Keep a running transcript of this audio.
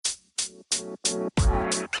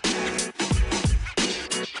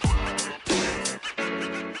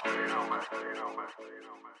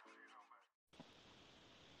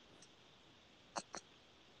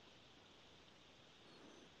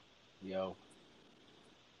Yo.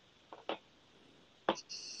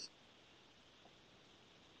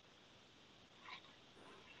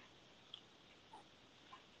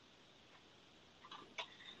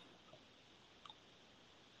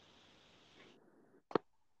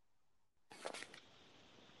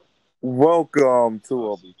 Welcome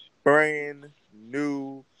to a brand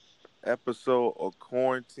new episode of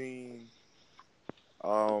Quarantine.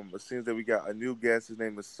 It seems that we got a new guest. His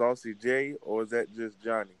name is Saucy J, or is that just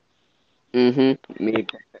Johnny? Me.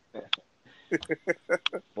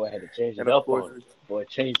 Boy, I had to change And it of up course, on it. Boy,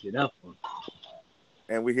 changed it up on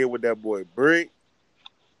and we're here with that boy Brick.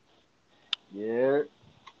 Yeah.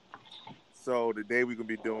 So today we're gonna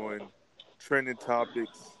be doing trending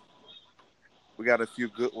topics. We got a few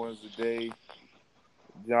good ones today.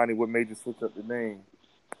 Johnny, what made you switch up the name?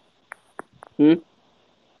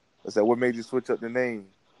 I said, what made you switch up the name?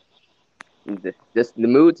 Just the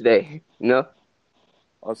mood today, you know?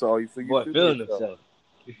 Also, you feel Boy, feeling himself.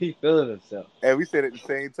 He feeling himself. And we said it at the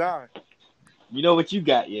same time. You know what you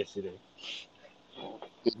got yesterday?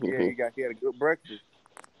 Yeah, he had a good breakfast.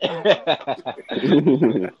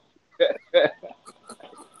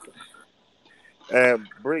 And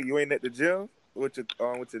Brick, you ain't at the gym with your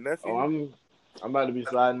nephew? Oh, I'm about to be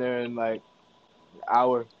sliding there in like an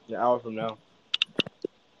hour from now.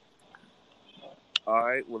 All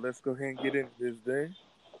right, well, let's go ahead and get into this day.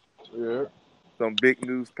 Yeah. Some big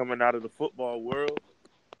news coming out of the football world.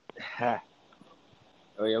 Oh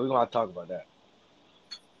yeah, we're gonna talk about that.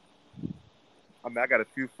 I mean, I got a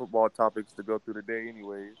few football topics to go through today,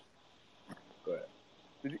 anyways. Go ahead.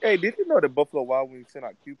 Did you know that Buffalo Wild Wings sent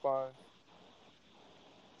out coupons?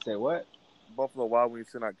 Say what? Buffalo Wild Wings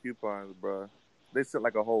sent out coupons, bro. They sent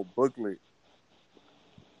like a whole booklet.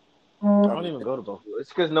 I don't even go to Buffalo. It's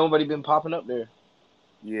because nobody been popping up there.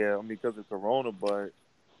 Yeah, I mean, because of Corona, but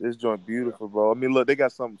this joint beautiful, bro. I mean, look, they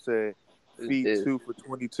got something said, feed 2 for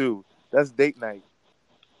 22. That's date night.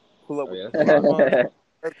 Pull up Oh with yeah, the coupon.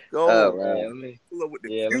 Let's go. Oh, yeah. wow. Pull up with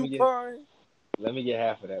the coupon. Let me get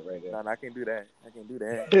half of that right No, I can't do that.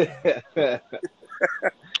 there.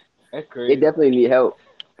 That's crazy. They definitely need help.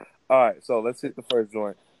 All right, so let's hit the first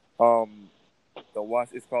joint.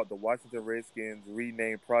 It's called the Washington Redskins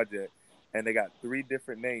Rename Project, and they got 3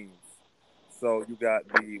 different names. So you got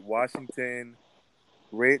the Washington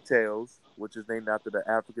Red Tails, which is named after the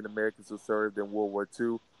African Americans who served in World War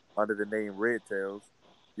II under the name Red Tails.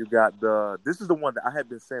 You got this is the one that I had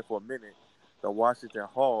been saying for a minute, the Washington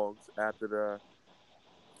Hogs, after the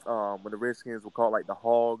when the Redskins were called like the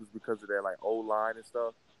Hogs because of their like old line and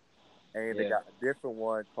stuff. And they got a different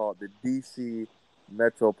one called the DC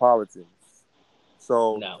Metropolitans.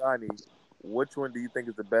 So, No. Johnny, which one do you think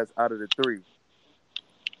is the best out of the 3?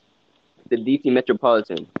 The DC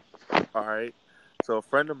Metropolitan. All right. So a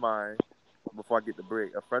friend of mine, before I get the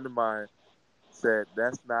break, a friend of mine said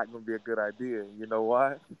that's not going to be a good idea. You know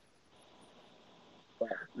why?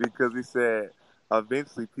 Because he said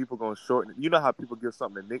eventually people going to shorten it. You know how people give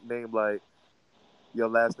something a nickname like your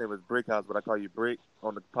last name is Brickhouse, but I call you Brick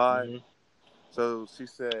on the pod? Mm-hmm. So she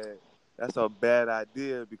said that's a bad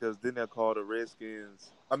idea because then they'll call the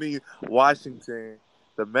Washington,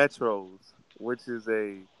 the Metros, which is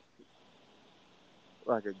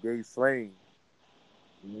like a gay slang.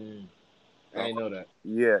 I didn't know that.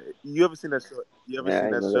 Yeah, you ever seen that show?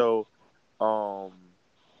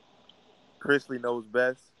 Chrisley Knows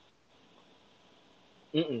Best.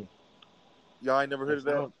 Mm-mm. Y'all ain't never heard of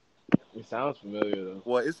that? It sounds familiar though.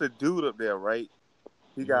 Well, it's a dude up there, right?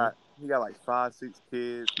 He got like 5, 6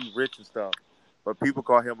 kids. He rich and stuff, but people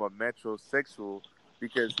call him a metrosexual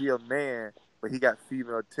because he a man, but he got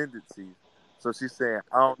female tendencies. So she's saying,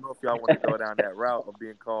 I don't know if y'all want to go down that route of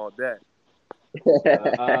being called that.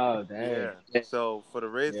 Oh, dang. Yeah. So for the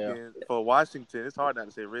Redskins, for Washington, it's hard not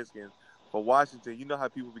to say Redskins. For Washington, you know how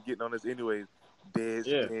people be getting on this anyways,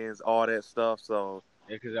 Deadskins, all that stuff. So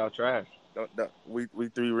yeah, because y'all trash. We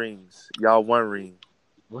 3 rings, y'all 1 ring.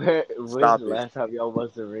 When's Stop the it. last time y'all won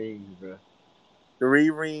the rings, bro? 3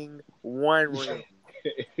 ring, 1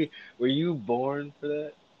 ring. Were you born for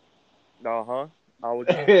that? I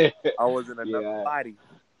was in another body.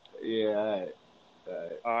 Yeah,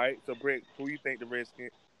 all right. So, Brick, who you think the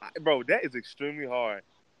Redskins? Bro, that is extremely hard.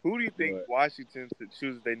 Who do you think Washington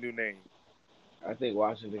chooses their new name? I think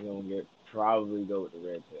Washington gonna probably go with the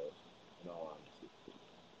Red Tails. In all honesty.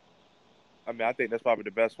 I mean, I think that's probably the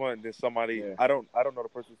best one. Then somebody, I don't know the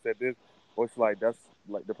person who said this, but it's like that's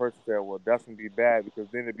like the person said, well, that's gonna be bad because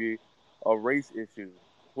then it'd be a race issue.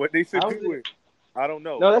 What they should How is do it? is, I don't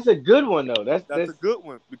know. No, that's a good one though. That's a good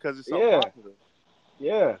one because it's something yeah, positive.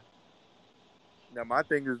 yeah. Now my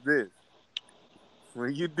thing is this: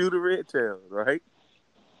 when you do the red tails, right?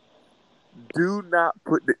 Do not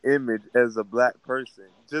put the image as a black person.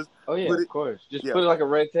 Just Oh yeah, put of it, course. Just yeah, put it like a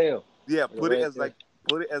red tail. yeah. Like a red tail.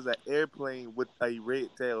 Put it as an airplane with a red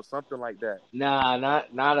tail, something like that. Nah,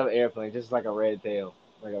 not an airplane. Just like a red tail.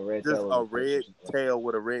 Like a red Just tail of a a person or red something like that. tail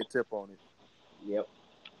with a red tip on it. Yep.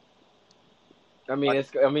 I mean, Like,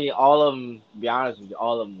 it's. I mean, all of them. To be honest with you,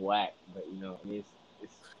 all of them whack. But you know, I mean,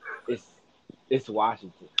 it's, it's, it's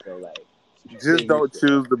Washington. So like, they just don't used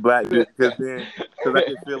choose the black to dude because I that.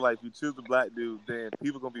 can feel like if you choose the black dude, then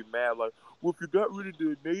people gonna be mad. Like, well, if you got rid of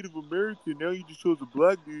the Native American, now you just chose a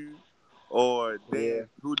black dude. Or Yeah, then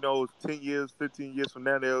who knows, 10 years, 15 years from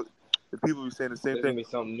now, the people be saying the same there's thing. gonna be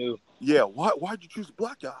something new. Yeah, why'd you choose a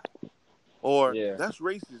black guy? Or Yeah. that's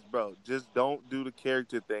racist, bro. Just don't do the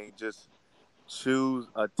character thing. Just choose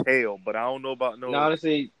a tail. But I don't know about No, no.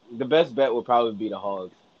 honestly, the best bet would probably be the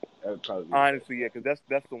Hogs. That would probably be the best Honestly, yeah, bet. because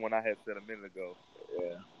that's the one I had said a minute ago.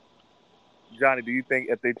 Yeah. Johnny, do you think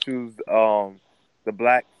if they choose the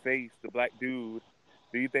black face, the black dude,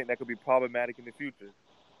 do you think that could be problematic in the future?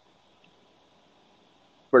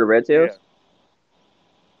 For the red Yeah. tails,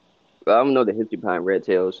 well, I don't know the history behind red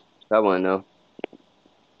tails. So I want to know.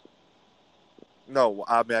 No,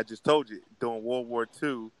 I mean I just told you during World War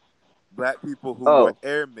II, black people who were Oh,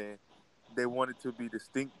 airmen, they wanted to be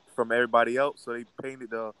distinct from everybody else, so they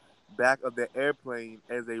painted the back of the airplane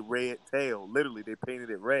as a red tail. Literally, they painted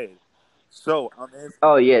it red. So I'm asking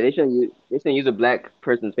oh you, yeah, they shouldn't use a black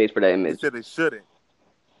person's face for that you image, said they shouldn't.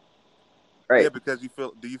 Yeah, right? because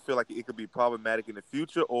do you feel like it could be problematic in the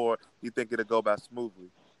future, or you think it'll go by smoothly?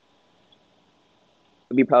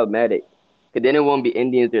 It'd be problematic, cause then it won't be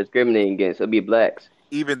Indians they're discriminating against. It'll be blacks,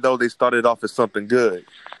 Even though they started off as something good.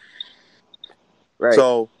 right?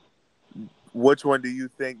 So, which one do you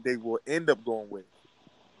think they will end up going with?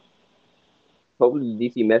 Hopefully,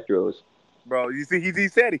 DC Metros. Bro, you see, he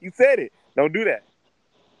said it. He said it. Don't do that.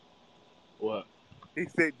 What? He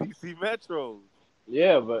said DC Metros.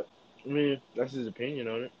 Yeah, but I mean, that's his opinion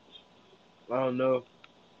on it. I don't know.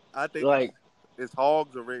 I think Like, it's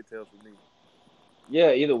hogs or red tails for me.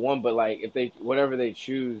 yeah, either one. But like, if they whatever they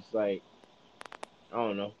choose, like, I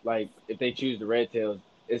don't know. Like, if they choose the red tails,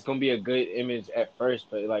 it's gonna be a good image at first,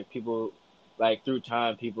 but like people, like through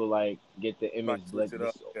time, people like get the image Might switch like it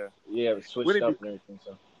up. this, Yeah. yeah, switched Wouldn't it up be? and everything.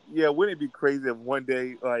 So Yeah, wouldn't it be crazy if one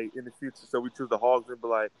day, like in the future, so we choose the hogs and be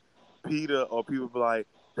like Peter, or people be like,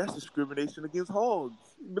 that's discrimination against hogs.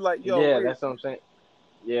 You'd be like, yo, yeah, wait a that's what I'm minute. saying.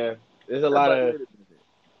 Yeah, I'm like, wait a minute.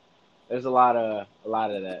 there's a lot of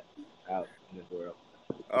that out in this world.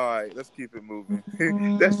 All right, let's keep it moving.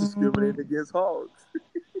 That's discriminating against hogs.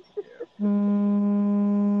 Yeah.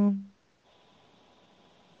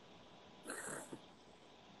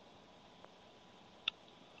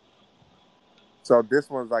 So this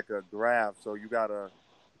one's like a graph, so you gotta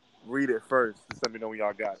read it first. Just let me know when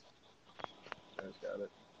y'all got it. I just got it.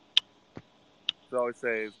 So it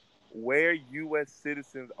says where U.S.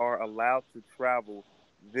 citizens are allowed to travel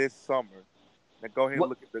this summer. Now go ahead and What?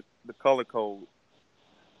 look at the color code.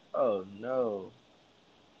 Oh no.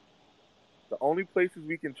 The only places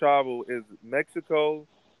we can travel is Mexico.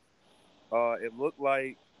 It looked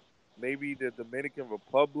like maybe the Dominican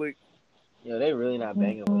Republic, Yo, they really not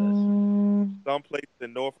banging with some place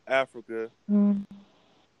in North Africa,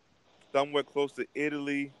 somewhere close to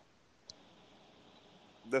Italy.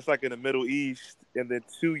 That's like in the Middle East, and then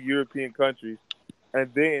two European countries,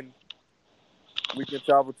 and then we can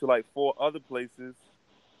travel to like four other places,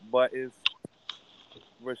 but it's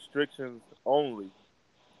restrictions only.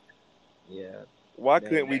 us. Yeah, Why they ain't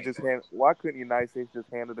couldn't we banging just with hand? Why couldn't the United States just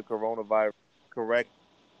handle the coronavirus correct?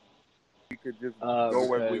 We could just us. go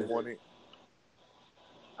wherever we Because wanted.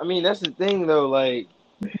 I mean that's the thing though. Like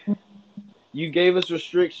you gave us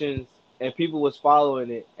restrictions and people was following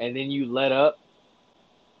it, and then you let up.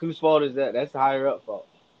 Whose fault is that? That's the higher up fault.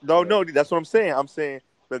 No, So no, that's what I'm saying. I'm saying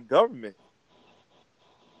the government.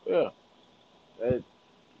 yeah, you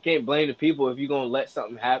can't blame the people if you're gonna let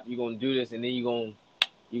something happen. You're gonna do this, and then you're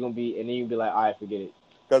gonna be, and then you be like, all right, forget it.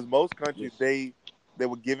 Because most countries Just they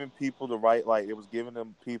were giving people the right, like it was giving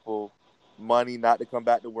them people money not to come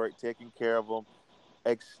back to work, taking care of them,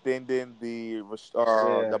 extending the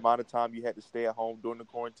yeah, amount of time you had to stay at home during the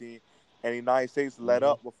quarantine. And the United States let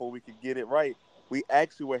hmm up before we could get it right. We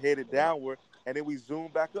actually were headed yeah. downward, and then we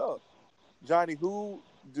zoomed back up. Johnny, who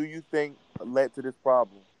do you think led to this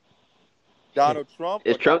problem? Donald Trump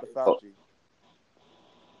or It's Trump. Dr. Oh, Fauci?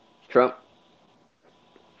 Trump.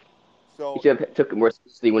 He So should have took it more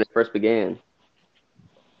seriously when it first began.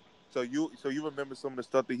 you remember some of the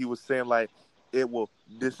stuff that he was saying, like it will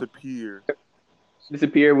disappear.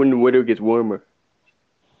 Disappear when the weather gets warmer.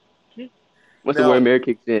 Once the Now, warm air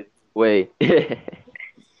kicks in. Way.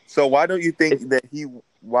 so why don't you It's think that he?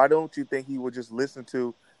 Why don't you think he would just listen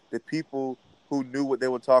to the people who knew what they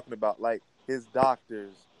were talking about, like his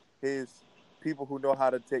doctors, his people who know how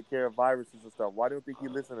to take care of viruses and stuff? Why don't you think he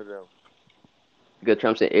listened to them? because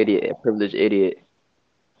Trump's an idiot, a privileged idiot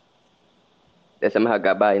that somehow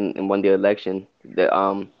got by and won the election. The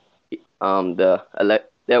The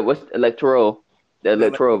electoral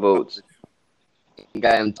electoral votes college.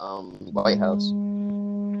 got him White House.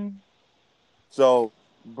 So,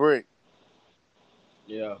 Brick,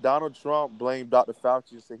 Yeah. Donald Trump blamed Dr.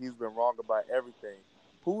 Fauci and said he's been wrong about everything.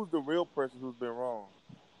 Who's the real person who's been wrong?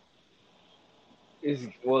 Is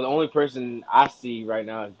well, the only person I see right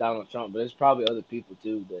now is Donald Trump, but there's probably other people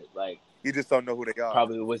too that like You just don't know who they are.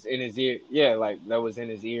 probably was in his ear. Yeah, like that was in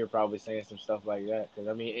his ear, probably saying some stuff like that. Because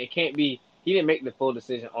I mean, it can't be. He didn't make the full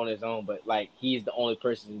decision on his own, but like he's the only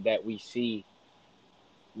person that we see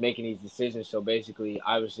making these decisions. So basically,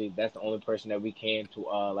 obviously, that's the only person that we can to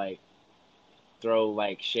like throw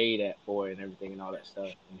like shade at for it and everything and all that stuff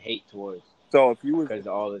and hate towards So if you was because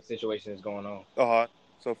of all the situations going on. uh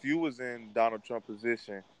so if you was in Donald Trump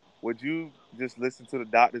position, would you just listen to the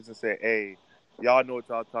doctors and say, "Hey, y'all know what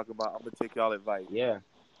y'all talking about. I'm gonna take y'all advice." Yeah,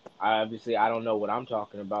 I don't know what I'm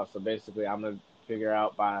talking about. So basically, I'm gonna figure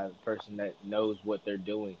out by the person that knows what they're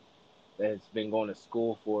doing, that's been going to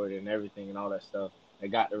school for it and everything and all that stuff. They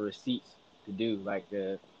got the receipts to do like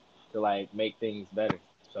the to like make things better.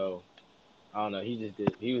 So I don't know. He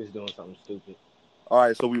was doing something stupid. All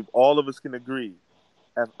right, so we all of us can agree.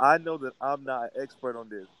 If I know that I'm not an expert on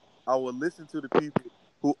this, I will listen to the people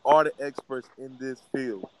who are the experts in this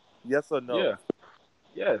field. Yes or no? Yeah.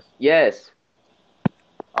 Yes. Yes.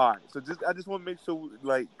 All right. So I just want to make sure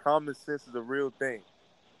like common sense is a real thing.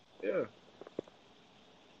 Yeah.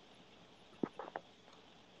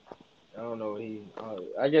 I don't know.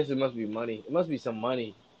 I guess it must be money. It must be some I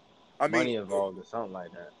mean, money involved or something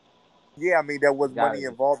like that. yeah, I mean there was It gotta money be.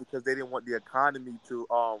 involved because they didn't want the economy to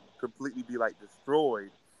completely be like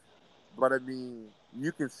destroyed. But I mean,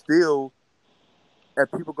 you can still,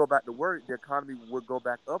 if people go back to work, the economy would go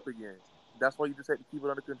back up again. That's why you just have to keep it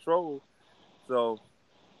under control. So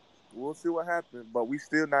we'll see what happens. But we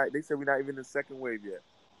still not. They said we're not even in the second wave yet.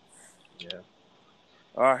 Yeah.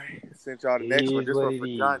 All right, sent y'all the It next one. is This what one it for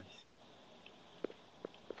is. Johnny.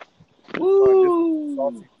 This one for Woo!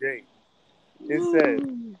 Saucy J. It says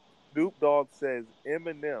Woo! Snoop Dogg says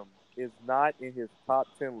Eminem is not in his top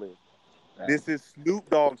 10 list. Right. This is Snoop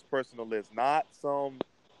Dogg's personal list, not some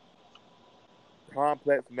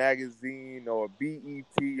Complex magazine or BET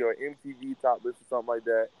or MTV top list or something like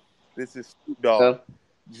that. This is Snoop Dogg. Well,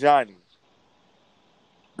 Johnny.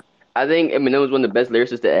 I think Eminem was one of the best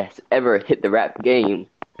lyricists that has ever hit the rap game.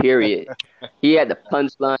 Period. He had the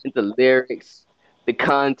punchlines, the lyrics, the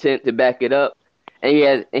content to back it up, and he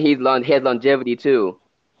has longevity too.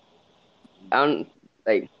 I don't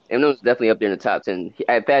like Eminem's definitely up there in the top 10.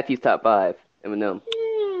 In fact, he's top 5. Eminem.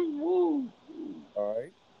 Woo! All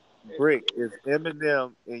right. Brick, is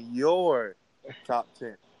Eminem in your top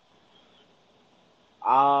 10?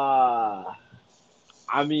 Ah,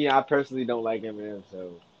 I mean, I personally don't like Eminem,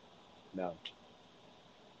 so no.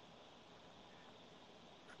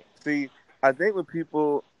 See, I think when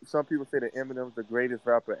some people say that Eminem's the greatest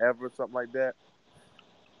rapper ever, something like that,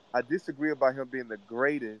 I disagree about him being the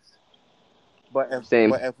greatest.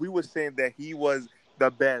 Same. But if we were saying that he was the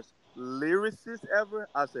best lyricist ever,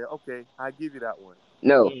 I say okay, I give you that one.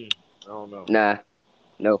 No. I don't know. Nah.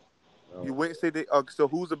 No. You No. wouldn't say that. So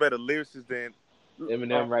who's a better lyricist than?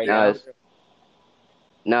 Eminem right Yeah, now. Nas.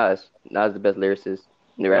 Eminem. Nas the best lyricist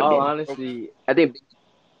in the In rap all game. honesty, I think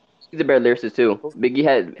Biggie's a better lyricist too. Biggie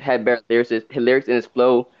had better lyricists. His lyrics and his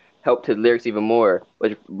flow helped his lyrics even more,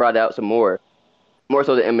 which brought out some more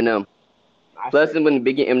so than Eminem. I Plus, say when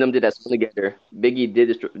Biggie and Eminem did that song together, Biggie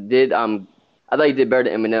did I thought he did better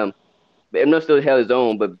than Eminem, but Eminem still held his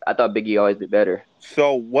own. But I thought Biggie always did better.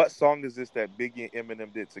 So what song is this that Biggie and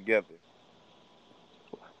Eminem did together?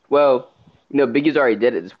 Well, Biggie's already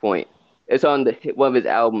dead at this point. It's on one of his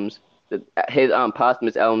albums, his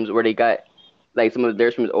posthumous albums, where they got like some of the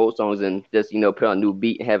lyrics from his old songs and just put on a new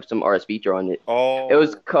beat and have some artist feature on it. It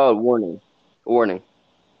was Oh, called Warning. Warning.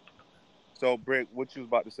 so Brick, what you was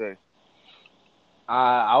about to say?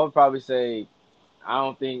 I would probably say I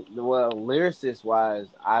don't think well lyricist wise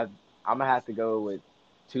I'm gonna have to go with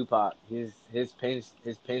Tupac. His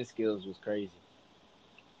pen skills was crazy.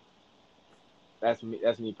 That's me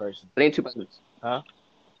personally. I think Tupac. Huh?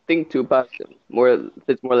 think Tupac more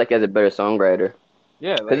fits more like as a better songwriter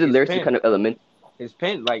Yeah, because like his lyrics is kind of elemental. his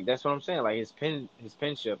pen, like that's what I'm saying. Like his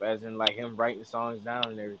penship, as in like him writing songs down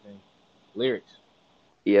and everything, lyrics.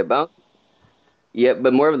 Yeah,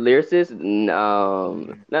 but more of a lyricist,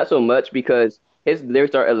 Mm. not so much because his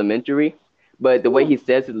lyrics are elementary, but the way he Ooh,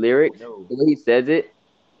 says his lyrics, no. the way he says it,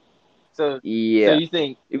 So so yeah. you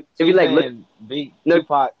think If so you you like look saying Big no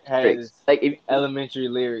Tupac lyrics, has like if elementary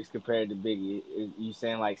lyrics compared to Biggie? You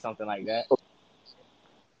saying like something like that?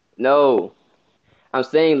 no, I'm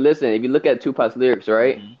saying listen, if you look at Tupac's lyrics,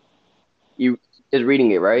 right, Mm-hmm. you just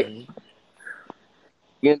reading it, right, Mm-hmm.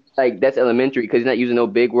 you like that's elementary because he's not using no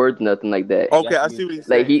big words, nothing like that. Okay, Yep. I You, see what he's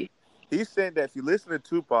Like saying. he He's saying that if you listen to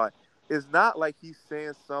Tupac, it's not like he's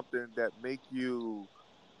saying something that make you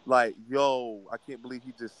like, yo, I can't believe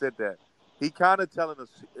he just said that. He kind of telling us.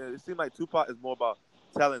 It seems like Tupac is more about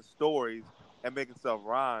telling stories and making stuff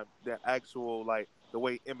rhyme than actual like the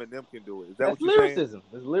way Eminem can do it. Is that that's what you're saying? lyricism.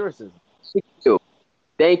 That's lyricism.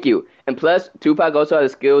 Thank you. And plus, Tupac also had a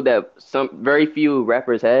skill that some very few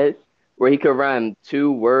rappers had, where he could rhyme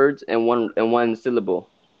two words and one syllable.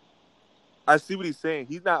 I see what he's saying.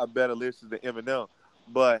 He's not a better lyricist than Eminem,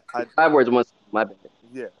 but Five words, one syllable. My bad.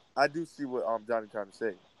 yeah, I do see what Johnny trying to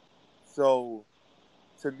say. So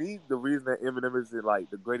to me, the reason that Eminem is like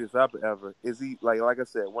the greatest rapper ever is he like I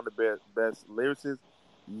said, one of the best lyricists.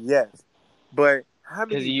 Yes, but how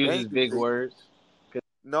Because many he uses bangers? big words.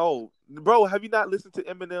 No, bro, have you not listened to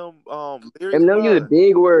Eminem lyrics, Eminem uses bro?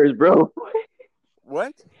 big words, bro.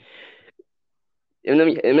 What?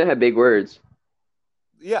 Eminem had big words.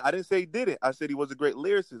 Yeah, I didn't say he didn't. I said he was a great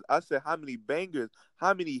lyricist. I said how many bangers,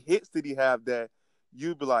 how many hits did he have that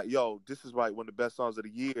you'd be like, yo, this is like one of the best songs of the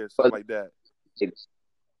year, something But like that.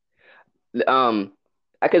 um,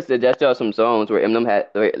 I could suggest y'all some songs where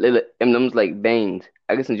Eminem's like bangs.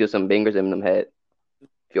 I could suggest some bangers Eminem had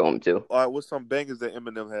if you want me to. All right, what's some bangers that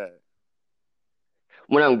Eminem had?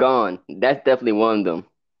 When I'm gone, that's definitely one of them.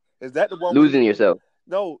 Is that the one where he? Losing yourself.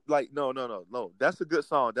 No, like no. That's a good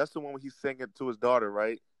song. That's the one where he's singing to his daughter,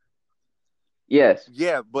 right? Yes,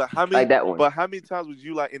 Yeah, but how I many? like that one. But how many times was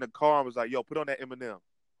you like in a car and was like, "Yo, put on that Eminem"?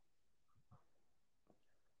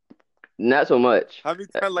 Not so much. How many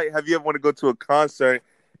times like have you ever want to go to a concert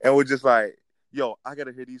and was just like, "Yo, I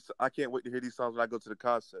gotta hear these. I can't wait to hear these songs when I go to the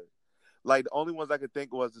concert." Like the only ones I could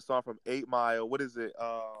think was the song from 8 Mile. What is it?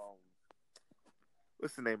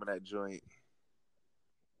 What's the name of that joint?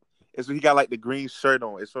 It's when he got like the green shirt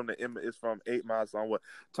on. It's from 8 Mile song. What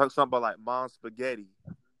talk something about like mom spaghetti.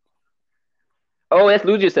 Oh, that's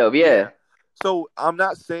lose yourself. Yeah. Yeah. So I'm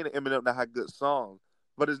not saying that Eminem not had good songs,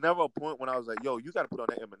 but there's never a point when I was like, "Yo, you got to put on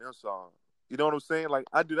that Eminem song." You know what I'm saying? Like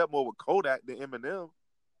I do that more with Kodak than Eminem.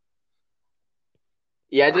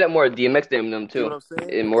 Yeah, I do that more with DMX than Eminem See what too, I'm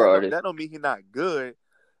saying? and But more artists. that don't mean he's not good.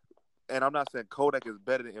 And I'm not saying Kodak is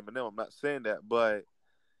better than Eminem. I'm not saying that, but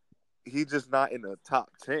he's just not in the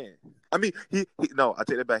top 10. I mean, he no, I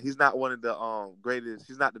take that back. He's not one of the greatest.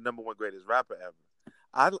 He's not the number one greatest rapper ever.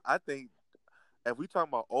 I think if we talking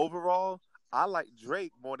about overall, I like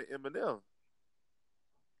Drake more than Eminem.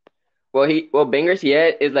 Well bangers he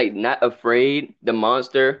had is like Not Afraid, The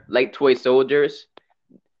Monster, like Toy Soldiers,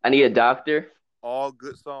 I Need a Doctor, All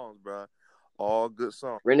good songs, bro. All good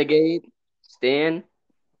songs. Renegade, Stan,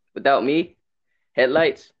 Without Me,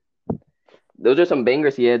 Headlights. Those are some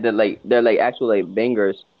bangers he had that like they're like actual like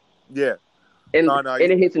bangers, Yeah. and No, no.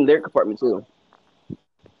 and it hits in lyric compartment too.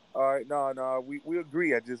 All right. No, no. We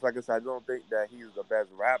agree. I just like I said, I don't think that he's the best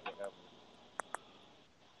rapper ever.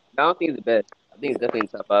 I don't think it's the best. I think it's definitely in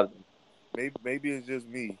the top five. Maybe it's just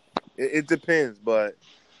me. It depends, but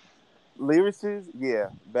lyricists, yeah,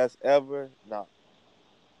 best ever. Nah.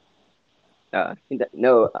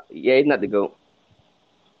 No, yeah, he's not the goat.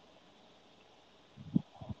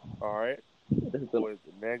 All right. This is the- What is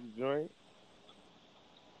the next joint?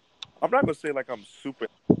 I'm not gonna say like I'm super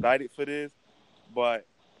excited for this, but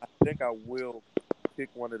I think I will pick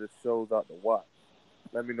one of the shows out to watch.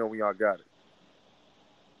 Let me know when y'all got it.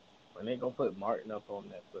 When they gonna put Martin up on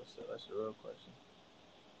Netflix? So that's the real question.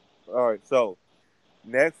 All right, so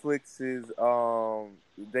Netflix is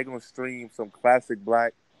they're gonna stream some classic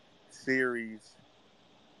black series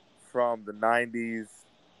from the '90s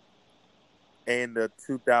and the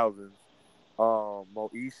 2000s.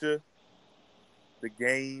 Moesha, The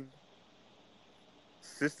Game,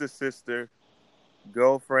 Sister Sister,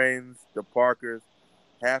 Girlfriends, The Parkers,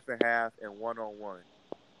 Half and Half, and One on One.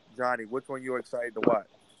 Johnny, which one you excited to watch?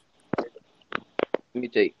 Let me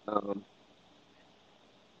take.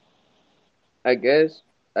 I guess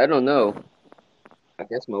I don't know. I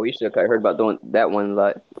guess Moesha. I heard about doing that one a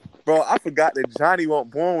lot. Bro, I forgot that Johnny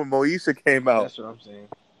wasn't born when Moesha came out. That's what I'm saying.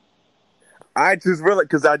 I just realized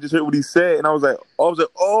because I just heard what he said, and I was like,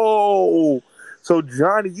 oh. So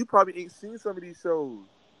Johnny, you probably ain't seen some of these shows.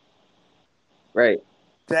 Right.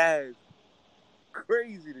 That's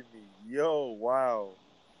crazy to me. Yo, wow.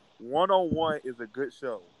 101 is a good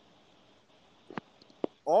show.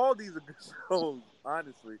 All these are good shows,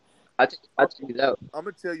 honestly. I check it out. I'm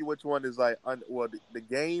gonna tell you which one is like. Well, the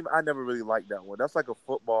game I never really liked that one. That's like a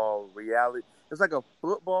football reality. It's like a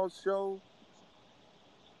football show,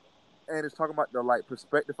 and it's talking about the like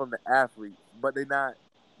perspective from the athletes, but they not.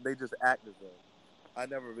 They just act as though. I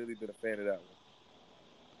never really been a fan of that one.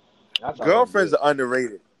 I thought it was Girlfriends good. are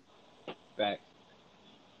underrated. Facts.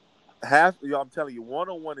 I'm telling you,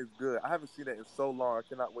 101 is good. I haven't seen that in so long. I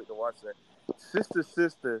cannot wait to watch that.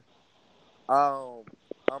 Sister,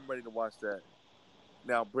 I'm ready to watch that.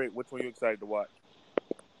 Now, Britt, which one are you excited to watch?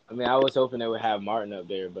 I mean, I was hoping they would have Martin up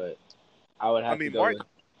there, but I would I have to mean, go Martin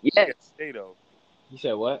with. Yes. every day though. You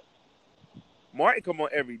said what? Martin come on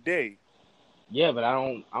every day. Yeah, but I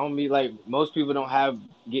don't mean like most people don't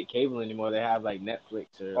get cable anymore. They have like Netflix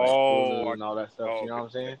or like Oh, Hulu and all that stuff. You know okay. what I'm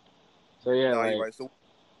saying? So yeah, No, you're like right. So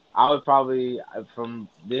I would probably from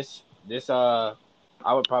this I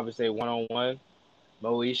would probably say 101,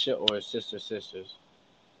 Moesha or Sisters.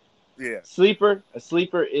 yeah, A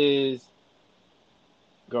sleeper is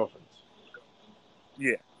Girlfriends.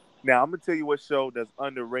 yeah. Now I'm gonna tell you what show that's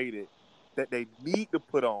underrated that they need to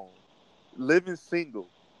put on. Living Single.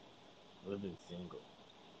 Living Single.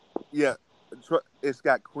 Yeah, it's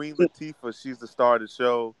got Queen Latifah. She's the star of the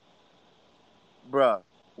show, bruh.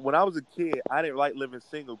 When I was a kid, I didn't like Living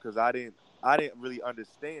Single because I didn't really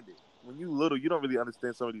understand it. When you little, you don't really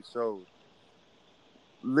understand some of these shows.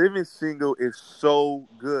 Living Single is so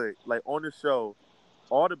good. Like on the show,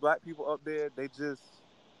 all the black people up there,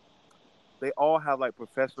 they all have like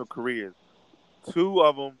professional careers. Two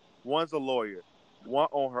of them, one's a lawyer, one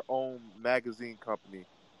on her own magazine company.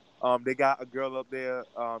 They got a girl up there.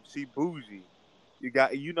 She bougie.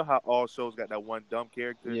 You know how all shows got that one dumb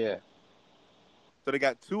character. Yeah. So they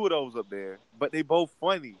got two of those up there, but they both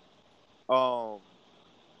funny. Um,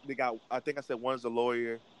 they got. I think I said one's a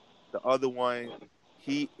lawyer, the other one,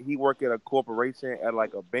 he worked at a corporation at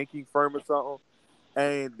like a banking firm or something,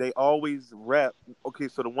 and they always rep. Okay,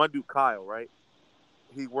 so the one dude Kyle, right?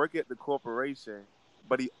 He worked at the corporation,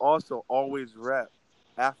 but he also always rep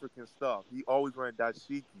African stuff. He always wearing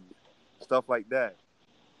dashiki, stuff like that.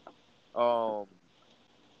 Um,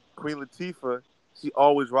 Queen Latifah, she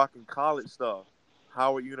always rocking college stuff,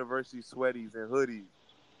 Howard University sweaties and hoodies.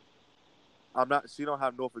 I'm not. She don't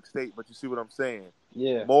have Norfolk State, but you see what I'm saying.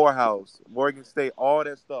 Yeah. Morehouse, Morgan State, all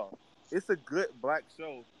that stuff. It's a good black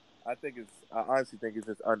show. I honestly think it's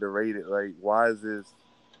just underrated. Like, why is this?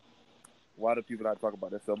 Why do people not talk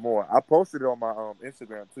about this so more? I posted it on my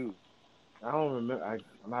Instagram too. I don't remember. I'm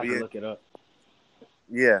gonna have to Yeah, look it up.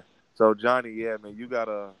 yeah. So Johnny, yeah, man, you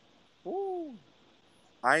gotta. Woo.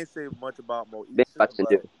 I ain't say much about Been Moesha, watching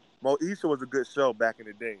but too. Moesha was a good show back in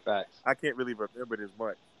the day. Facts. I can't really remember it as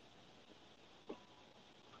much.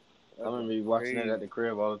 I That's remember you watching it crazy. at the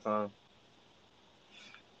crib all the time.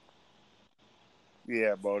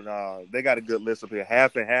 Yeah, bro. Nah, they got a good list up here.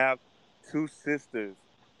 Half and half, two sisters.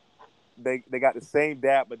 They got the same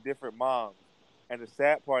dad but different moms. And the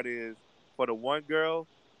sad part is, for the one girl,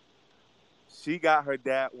 she got her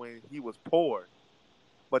dad when he was poor,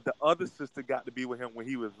 but the other sister got to be with him when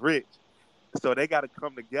he was rich. So they got to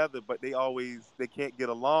come together, but they can't get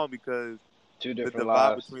along because Two the different divide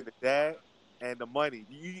lives. between the dad and the money.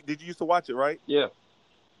 Did you used to watch it, right? Yeah.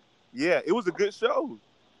 Yeah, it was a good show.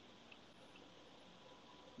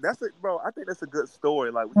 That's it, bro. I think that's a good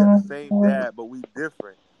story. Like, we got the same dad, but we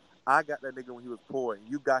different. I got that nigga when he was poor, and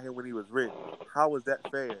you got him when he was rich. How was that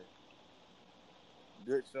fair?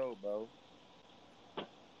 Good show, bro.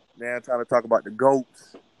 Now I'm trying to talk about the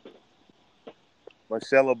goats.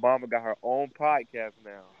 Michelle Obama got her own podcast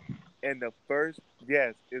now, and the first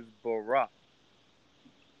guest is Barack.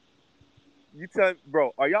 You tell me,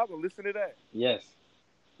 bro, are y'all gonna listen to that? Yes.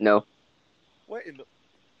 No, What in the?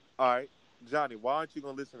 All right, Johnny, why aren't you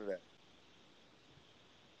gonna listen to that?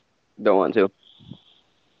 don't want to.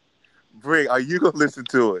 Brig, are you gonna listen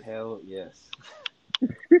to it? Hell yes.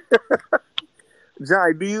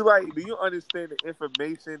 Johnny, do you understand the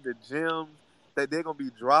information, the gems that they're gonna be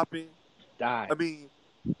dropping? I Dimes. mean,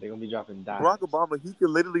 They're gonna be dropping dimes. Barack Obama, he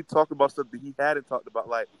can literally talk about something he hadn't talked about,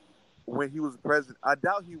 like when he was president. I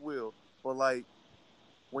doubt he will, but like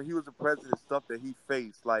when he was the president, stuff that he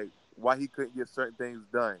faced, like why he couldn't get certain things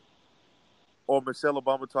done. Or Michelle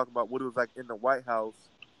Obama talking about what it was like in the White House.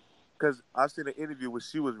 Because I've seen an interview where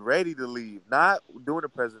she was ready to leave, not during the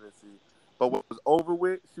presidency, but when it was over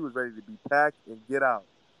with, she was ready to be packed and get out.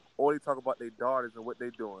 or they talk about their daughters and what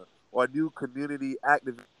they're doing, or new community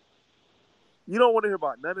activists. You don't want to hear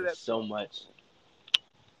about none of It's that so stuff. much.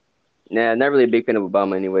 Nah, not really a big fan of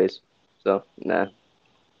Obama, anyways. So nah.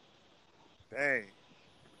 Dang.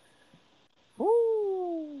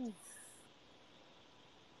 Woo.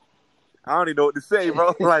 I don't even know what to say,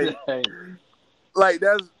 bro. Like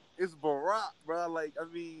that's it's Barack, bro. Like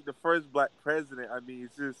I mean, the first black president. I mean,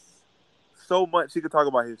 it's just so much he could talk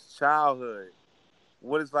about his childhood,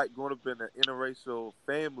 what it's like growing up in an interracial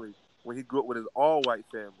family when he grew up with his all-white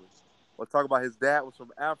family, or talk about his dad was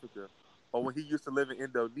from Africa, or when he used to live in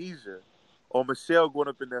Indonesia, or Michelle growing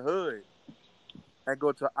up in the hood and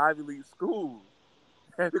go to Ivy League school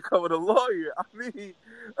and becoming a lawyer. I mean,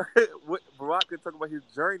 Barack could talk about his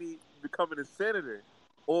journey becoming a senator,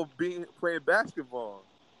 or being playing basketball,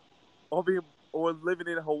 or being or living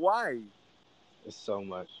in Hawaii. It's so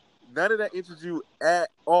much. None of that interests you at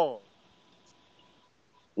all.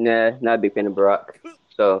 Nah, not a big fan of Barack.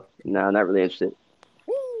 So nah, not really interested.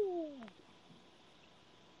 Woo!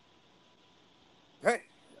 Hey,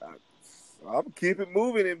 I'm keep it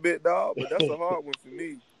moving in bit, dog, but that's a hard one for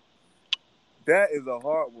me. That is a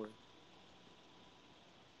hard one.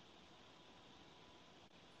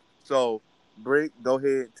 So, Brick, go ahead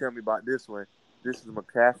and tell me about this one. This is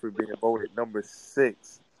McCaffrey being voted number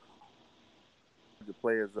 6. The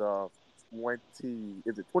players of 20,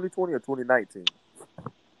 is it 2020 or 2019?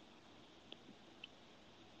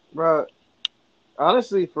 Bro,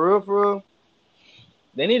 honestly, for real,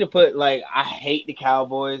 they need to put like I hate the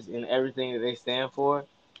Cowboys and everything that they stand for,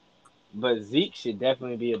 but Zeke should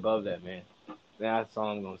definitely be above that, man. That's all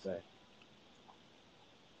I'm gonna say.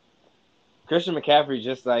 Christian McCaffrey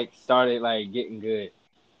just like started like getting good.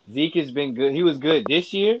 Zeke has been good. He was good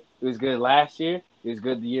this year. He was good last year. He was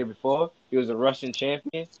good the year before. He was a Russian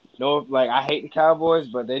champion. No, like I hate the Cowboys,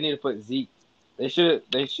 but they need to put Zeke. They should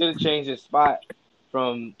have changed his spot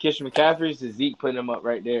from Christian McCaffrey to Zeke, putting him up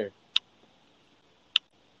right there.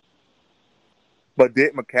 But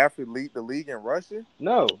did McCaffrey lead the league in rushing?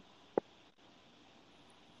 No,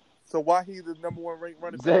 So why he the number 1 ranked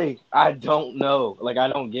running back? Zay, I don't know. Like I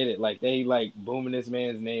don't get it. Like they like booming this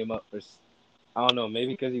man's name up for. I don't know.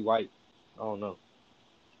 Maybe because he white. I don't know.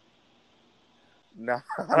 Nah,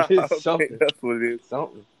 I It's don't think something. that's what it is.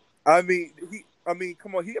 Something. I mean,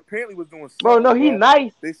 come on. He apparently was doing Bro, no, something, he bro.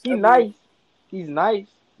 nice. They, He I mean, nice. He's nice.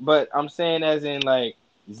 But I'm saying as in like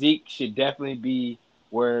Zeke should definitely be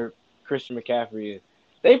where Christian McCaffrey is.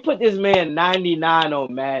 They put this man 99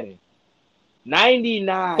 on Madden.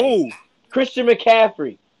 99. who? Christian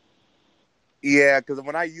McCaffrey. Yeah, because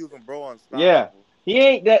when I use him, bro, Yeah. unstoppable. He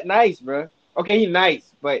ain't that nice, bro. Okay, he nice,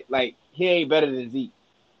 but like he ain't better than Zeke.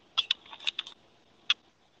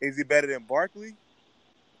 Is he better than Barkley?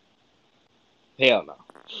 Hell no.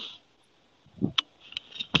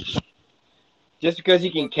 Just because he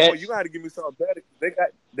can But come on, catch, you gotta give me something better.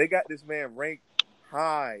 They got this man ranked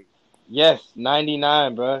high. yes,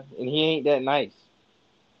 99, bro, and he ain't that nice.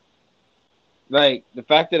 Like the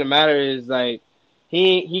fact of the matter is, like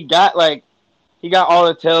he got like he got all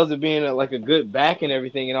the tells of being like a good back and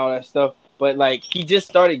everything and all that stuff, but like he just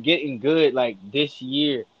started getting good like this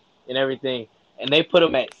year and everything, and they put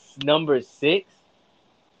him at number 6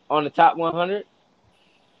 on the top 100.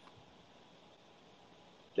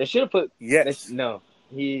 They should have put Yes, no.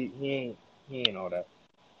 He ain't all that.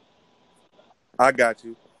 I got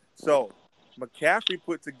you. So McCaffrey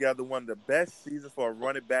put together one of the best seasons for a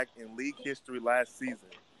running back in league history last season,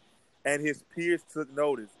 and his peers took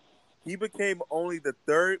notice. He became only the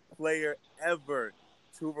 3rd player ever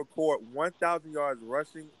to record 1,000 yards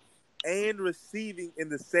rushing and receiving in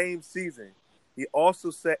the same season. He also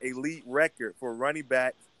set a league record for running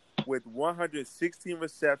backs with 116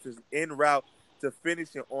 receptions en route to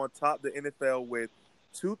finishing on top of the NFL with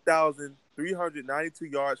 2,392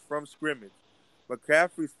 yards from scrimmage.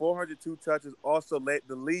 McCaffrey's 402 touches also led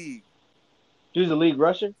the league. He was a league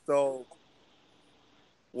rusher. So,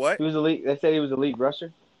 what? He was a league. They said he was a league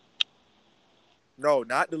rusher. No,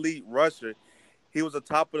 not the league rusher. He was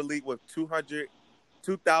atop of the league with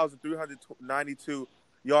 2,392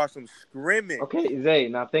 yards from scrimmage. Okay, Zay.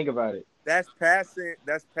 Now think about it. That's passing.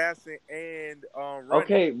 That's passing and running.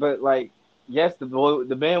 Okay, but like, yes, the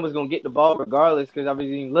man was gonna get the ball regardless because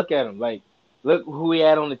obviously look at him. Like, look who he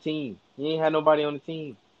had on the team. He ain't had nobody on the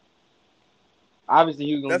team. Obviously,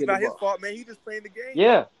 he was gonna That's get the not his ball. fault, man. He just playing the game.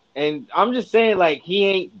 Yeah, and I'm just saying like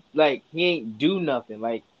he ain't do nothing.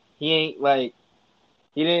 Like he ain't like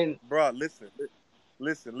he didn't. Bruh, listen.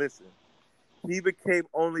 He became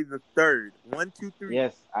only the 3rd, 1, 2, 3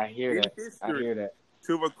 Yes, I hear in that. I history hear that.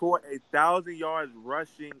 to record 1,000 yards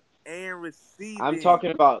rushing and I'm receiving.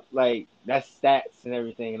 talking about like that's stats and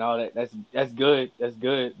everything and all that. That's good. That's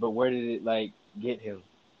good. But where did it like get him?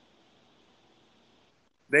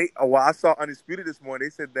 Well, I saw Undisputed this morning.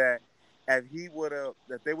 They said that if they would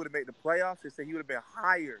have made the playoffs, they said he would have been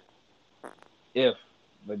higher. If,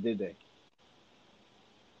 but did they?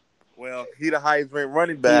 Well, he the highest ranked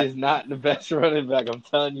running He back. is not the best running back. I'm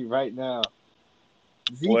telling you right now.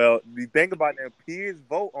 Zeke. Well, the thing about their peers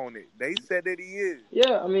vote on it. They said that he is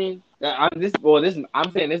Yeah, I mean, I'm this. Well, this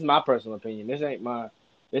I'm saying this is my personal opinion. This ain't my.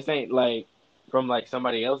 This ain't like from like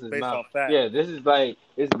somebody else's based mouth. on fact. Yeah, this is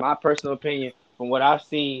my personal opinion from what I've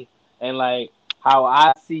seen and like how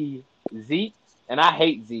I see Zeke. And I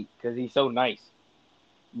hate Zeke because he's so nice.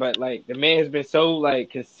 But like the man has been so like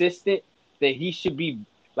consistent that he should be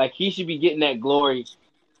getting that glory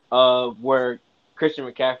of where Christian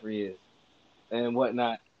McCaffrey is and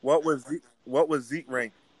whatnot. What was Zeke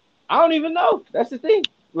ranked? I don't even know. That's the thing.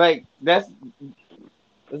 Like that's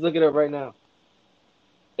let's look it up right now.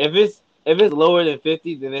 If it's lower than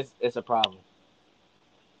 50, then it's a problem.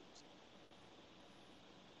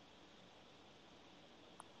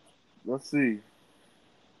 Let's see.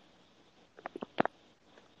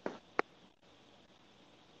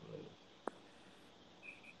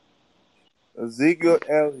 Ezekiel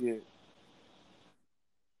Elliott.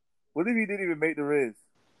 What if he didn't even make the list?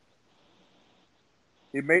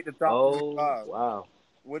 He made the top Oh 25. wow.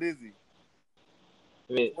 What is he?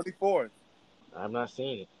 I mean, 24th. I'm not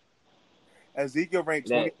seeing it. Ezekiel ranked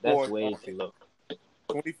That's 24th way on too low.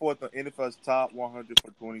 24th on NFL's top 100 for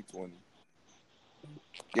 2020.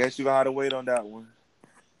 Guess you got to wait on that one.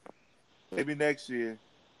 Maybe next year.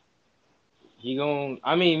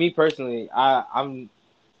 I mean, me personally, I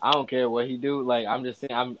don't care what he do. Like I'm just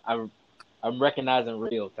saying, I'm recognizing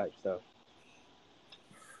real type stuff.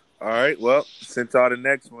 All right. Well, since all the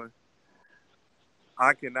next one,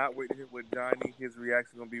 I cannot wait to hear what Johnny his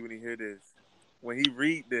reaction gonna be when he hear this. When he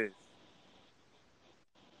read this.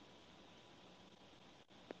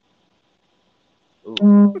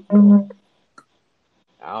 Ooh,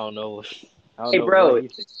 I don't know. I don't Hey, know what bro, he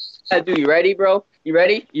said. you ready, bro? You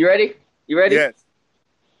ready? You ready? You ready? Yes.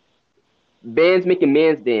 Bands making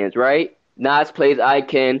man's dance, right? Nas plays I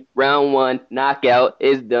Can, round one, knockout,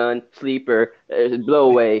 is done, sleeper, blow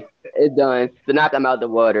away, it's done, the knock I'm out the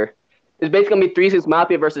water. It's basically gonna be 3 6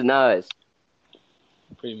 Mafia versus Nas.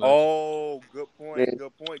 Pretty much. Oh, good point. Man,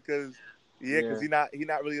 Good point. Cause Yeah, he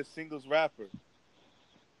not really a singles rapper.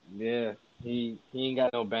 yeah. He ain't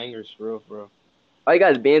got no bangers for real, for real. all you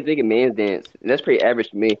got is bands making man's dance. And that's pretty average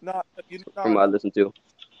to me No, from what I listen to.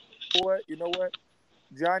 you know what,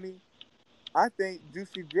 Johnny? I think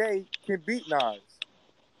Juicy J can beat Nas.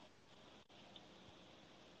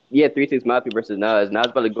 Yeah, 3 6 Mafia versus Nas. Nas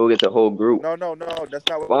about to go against a whole group. No, no, no. That's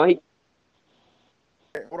not what. Why don't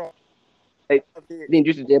he? Hold on. I think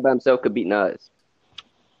Juicy J by himself could beat Nas.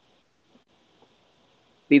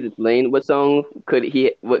 Please explain what song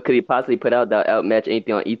what could he possibly put out that outmatch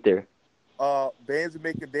anything on Ether? Bands are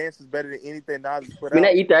making dances better than anything Nas has put I mean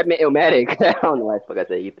not out. Ether, I meant Illmatic. I don't know why the fuck I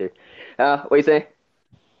said Ether. What you saying?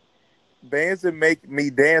 Bands that make me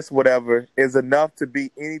dance, whatever, is enough to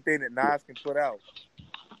beat anything that Nas can put out.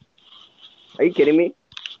 Are you kidding me?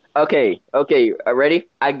 Okay, ready?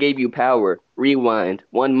 I gave you power. Rewind.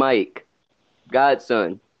 One mic.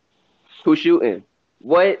 Godson. Who's shooting?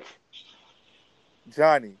 What?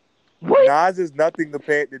 Johnny, What? Nas is nothing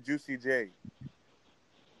compared to Juicy J.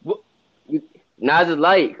 What? Nas is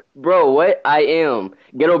like, bro, what? I am.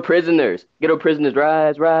 Ghetto prisoners. Ghetto prisoners,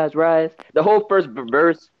 rise, rise, rise. The whole first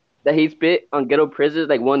verse that he spit on Ghetto Prisoners,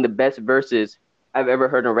 like one of the best verses I've ever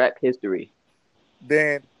heard in rap history.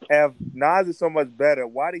 Then, if Nas is so much better,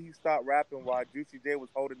 why did he stop rapping while Juicy J was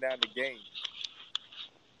holding down the game?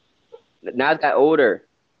 Nas got older.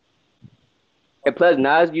 And plus,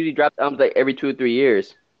 Nas usually drops albums like every 2 or 3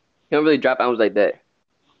 years. He don't really drop albums like that.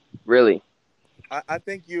 Really. I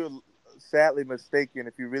think you're sadly mistaken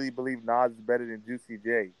if you really believe Nas is better than Juicy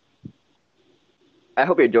J. I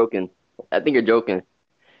hope you're joking. I think you're joking.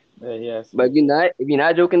 Yeah, yes. But if you're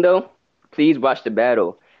not joking though, please watch the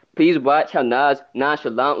battle. Please watch how Nas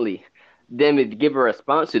nonchalantly then give a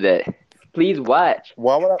response to that. Please watch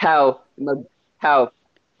Why would I? how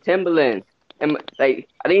Timbaland and like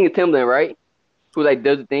I think it's Timbaland, right? Who like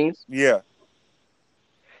does the things. Yeah.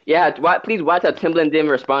 Yeah, please watch how Timbaland didn't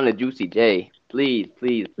respond to Juicy J. Please,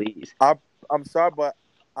 please, please. I'm sorry, but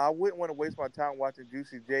I wouldn't want to waste my time watching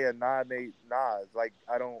Juicy J and nominate Nas. Like,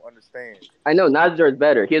 I don't understand. I know Nas deserves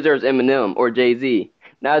better. He deserves Eminem or Jay-Z.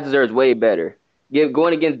 Nas deserves way better.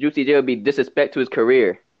 Going against Juicy J would be disrespect to his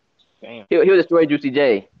career. Damn. He'll destroy Juicy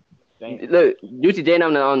J. Damn. Look, Juicy J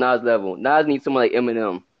not on Nas level. Nas needs someone like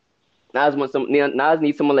Eminem. Nas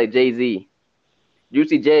needs someone like Jay-Z.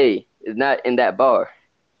 Juicy J is not in that bar.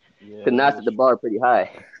 Yeah, Cause that Nas is set the true. bar pretty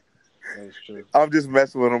high. That is true. I'm just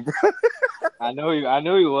messing with him, bro. I know he. I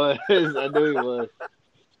knew he was. I knew he was.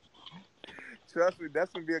 Trust me, that's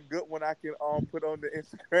gonna be a good one I can put on the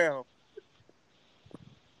Instagram.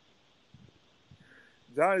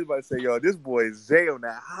 Johnny's about to say, yo, this boy is Zay on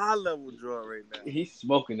that high level drug right now. He's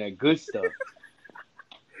smoking that good stuff.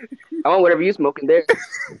 I want whatever you smoking there.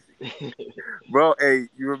 Bro, hey,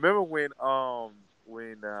 you remember when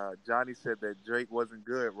Johnny said that Drake wasn't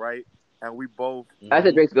good, right? And we both I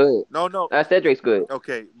said Hmm. Drake's good. no. I said Drake's good.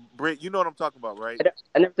 Okay, Britt, you know what I'm talking about, right?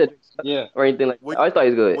 I never said Drake sucks Yeah. or anything like that. When I always thought he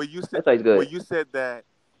was good. when you I said thought he's when good. you said that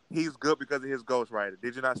he's good because of his ghostwriter.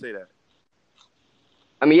 Did you not say that?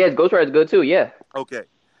 I mean, yes, Ghost Rider's good too. Yeah. Okay.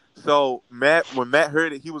 So when Matt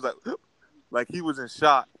heard it, he was like like he was in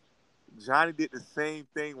shock. Johnny did the same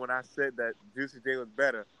thing when I said that Juicy J was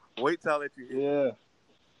better. Wait till I let you hear. Yeah.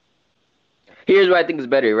 Here's what I think is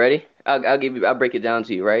better. You ready? I'll break it down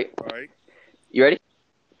to you. Right? All right. You ready?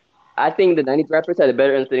 I think the '90s rappers had a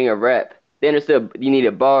better understanding of rap. They understood you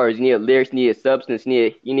needed bars, you needed lyrics, you needed substance,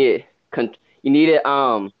 you needed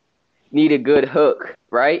good hook,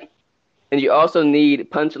 right? And you also need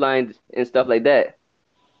punchlines and stuff like that.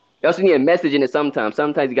 You also need a message in it sometimes.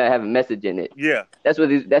 Sometimes you gotta have a message in it. Yeah. That's what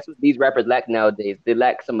these rappers lack nowadays. They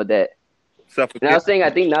lack some of that. And I Suffocation. was saying I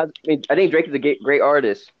think Drake is a great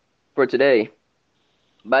artist for today,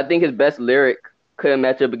 but I think his best lyric couldn't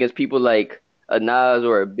match up against people like a Nas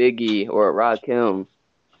or a Biggie or a Rakim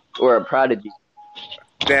or a Prodigy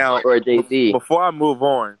Now, or a Jay Z. before I move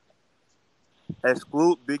on,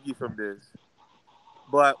 exclude Biggie from this.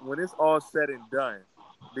 But when it's all said and done,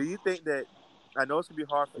 do you think that I know it's gonna be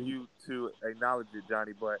hard for you to acknowledge it,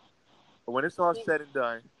 Johnny, but when it's all said and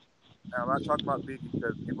done, and I'm not talking about Biggie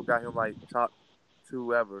because people got him like top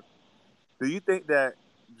two ever. Do you think that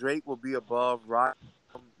Drake will be above Rock,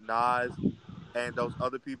 Nas, and those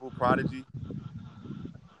other people, Prodigy?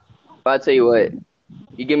 But I'll tell you what,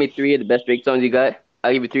 you give me three of the best Drake songs you got.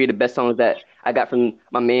 I'll give you three of the best songs that I got from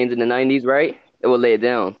my mans in the '90s. Right? It will lay it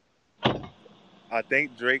down. I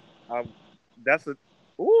think Drake. That's a.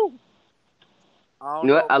 Ooh, I You don't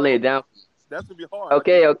know what? know, I'll lay it bro. down. That's gonna be hard. I mean,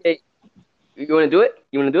 Okay, okay. You want to do it?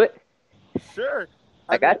 You want to do it? sure.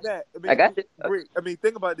 I I mean, got you. Matt. I got you. I mean,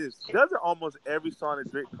 think about this. Doesn't almost every song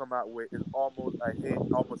that Drake come out with is almost a hit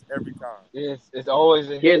almost every time. It's always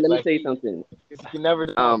a Here, hit. let me Like tell you something. he can never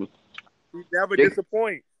stop. Um, He never Drake,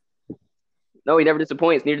 disappoints. no, he never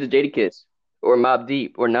disappoints. Neither does Jadakiss or Mobb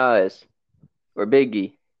Deep or Nas or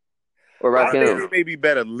Biggie or I think Rakim. they may be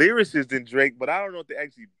better lyricists than Drake, but I don't know if they're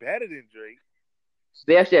actually better than Drake.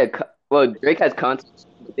 They actually have, well, Drake has content,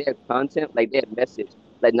 but they have content, like they have message.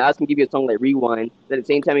 Like Nas can give you a song like Rewind, but at the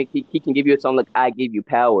same time, he can give you a song like I Give You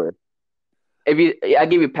Power. I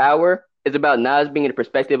Give You Power is about Nas being in the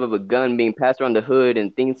perspective of a gun being passed around the hood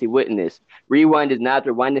and things he witnessed. Rewind is Nas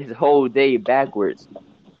rewinding his whole day backwards.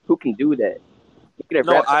 Who can do that? He could have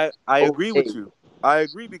No, rapped about I the whole agree day. with you. I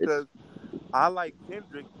agree because I like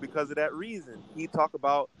Kendrick because of that reason. He talk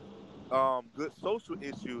about good social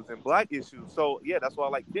issues and black issues. So yeah, that's why I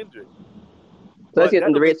like Kendrick. So let's But get that don't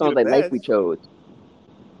underrated make you songs the like Life We best. Chose.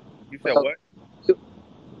 You said Well, what?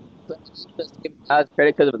 just give Nas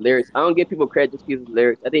credit because of the lyrics. I don't give people credit just because of the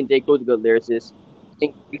lyrics. I think J. Cole's a good lyricist. I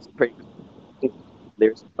think Drake's a pretty good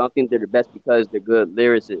lyricist. I don't think they're the best because they're good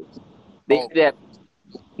lyricists. They Oh, should have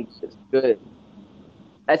good.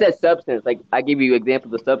 I said substance. Like I give you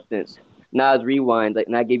examples of substance. Nas Rewind, like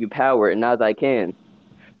and I gave you power, and Nas I Can.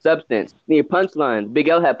 Substance. Need punchlines. Big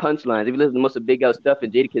L had punchlines. If you listen to most of Big L stuff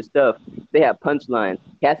and Jadakiss stuff, they have punchlines.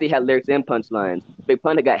 Cassie had lyrics and punchlines. Big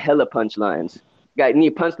Pun got hella punchlines. Got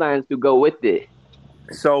need punchlines to go with it.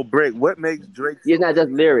 so Brick, what makes Drake It's so not just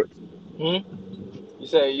good? lyrics. Hmm? You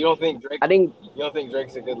say you don't think Drake? I think You don't think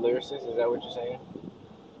Drake's a good lyricist? Is that what you're saying?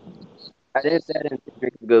 I didn't say I didn't think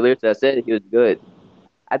Drake was good lyrics. I said he was good.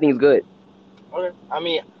 I think he's good. Okay. I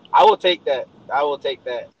mean, I will take that. I will take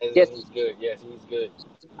that as in Yes, he's good. Yes, he's good.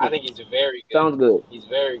 I think he's very good. sounds good. He's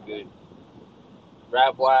very good.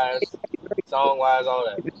 Rap wise, song wise, all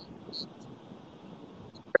that.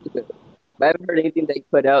 But I haven't heard anything they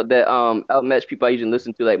put out that outmatched people I usually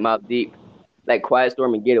listen to like Mobb Deep, like Quiet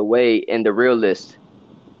Storm and Get Away and The Realist.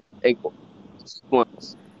 Like,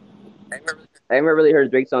 ones. I haven't really heard a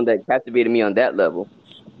Drake song that captivated me on that level.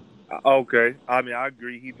 Okay, I mean I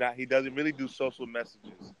agree. He's not. He doesn't really do social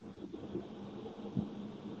messages.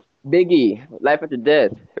 Biggie, Life After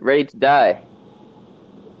Death, Ready to Die.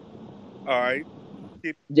 All right.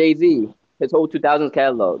 Jay Z, his whole 2000s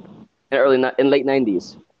catalog in late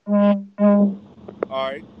 '90s. All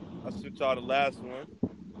right. I'll switch out the last one.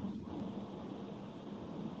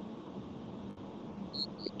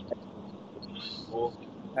 fool.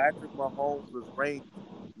 Patrick Mahomes was ranked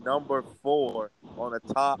number 4 on the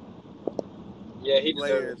top Yeah, he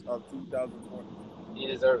deserved it. players of 2020. He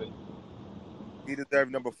deserved it. He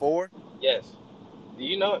deserved number 4. Yes. Do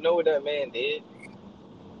you know what that man did?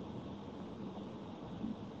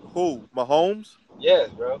 Who? Mahomes? Yes,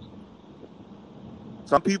 bro.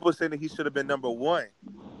 Some people are saying that he should have been number 1.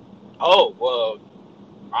 Oh well,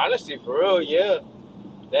 honestly, for real, yeah.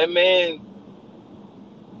 That man.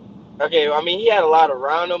 Okay, I mean he had a lot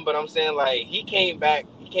around him, but I'm saying like he came back.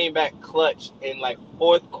 He came back clutch in like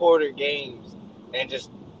fourth quarter games and just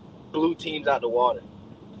blew teams out the water,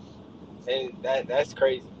 and that's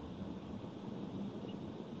crazy.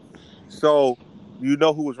 So, you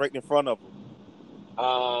know who was right in front of him?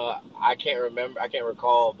 I can't remember. I can't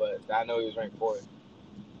recall, but I know he was ranked fourth.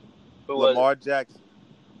 Who was it? Lamar Jackson,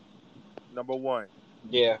 number 1.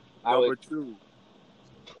 Yeah, I Number would. 2,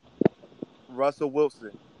 Russell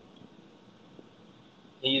Wilson.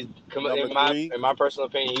 He's Number in my 3, personal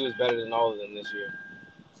opinion, he was better than all of them this year.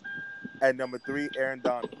 and number 3, Aaron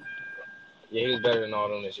Donald. Yeah, he was better than all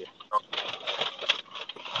of them this year.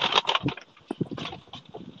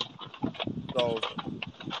 So,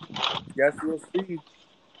 guess we'll see.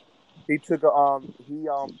 He took he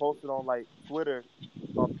posted on like Twitter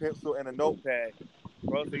a pencil and a notepad.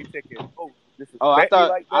 Bro, so he taking notes. Oh, Disrespect me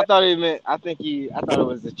like I that? thought he meant. I thought it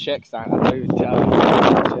was a check sign. I thought he was telling me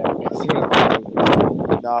to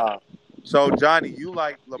check. Nah. So Johnny, you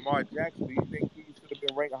like Lamar Jackson? Do you think he should have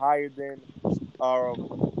been ranked higher than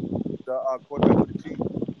the quarterback for the Chiefs?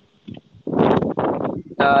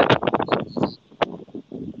 Uh,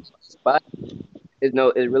 spot is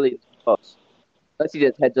really close. Unless he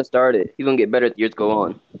had just started, he's gonna get better as the years go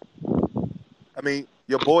on. I mean,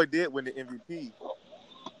 your boy did win the MVP.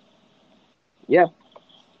 Yeah,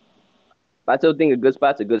 but I still think a good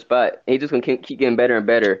spot's a good spot. And he's just gonna keep getting better and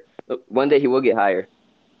better. Look, one day he will get higher.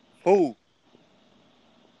 Who?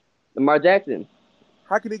 Lamar Jackson.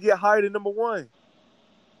 How can he get higher than number 1?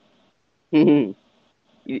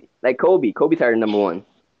 Like Kobe. Kobe's higher than number 1.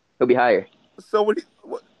 He'll be higher. So what?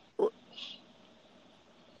 What?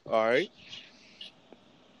 All right.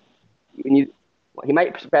 He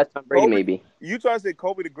might surpass Tom Brady, Kobe, maybe. you trying to say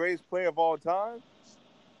Kobe the greatest player of all time?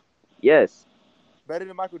 Yes. Better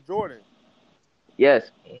than Michael Jordan?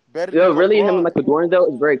 Yes. Better You know, than really, him and LeBron? Michael Jordan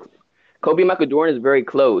though is very. Kobe and Michael Jordan is very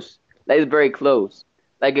close. That is very close.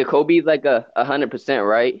 Like if Kobe's like 100%,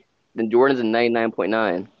 right? Then Jordan's a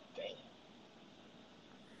 99.9.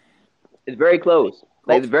 It's very close.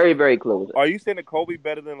 Like it's very, very close. Are you saying that Kobe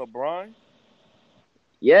better than LeBron?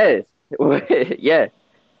 Yes. Yeah.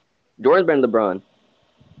 Jordan's better than LeBron.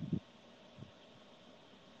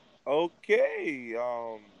 Okay.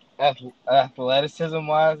 Athleticism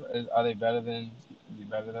wise, are they better than? Is he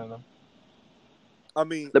better than them? I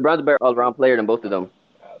mean, LeBron's a better all-around player than both of them.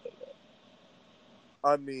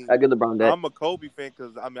 I mean, I give LeBron that. I'm a Kobe fan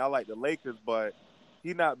because I like the Lakers, but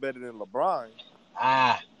he's not better than LeBron.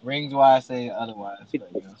 Rings wise, say otherwise, but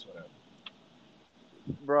it's whatever.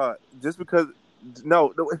 Bruh, just because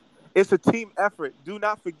no, it's a team effort. Do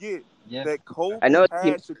not forget that Kobe I know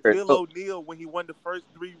had Shaquille O'Neal when he won the first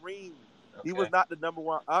 3 rings. Okay. He was not the number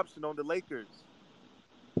 1 option on the Lakers.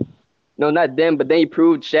 No, not them, but then he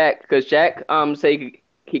proved Shaq because Shaq said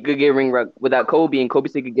he could get a ring without Kobe, and Kobe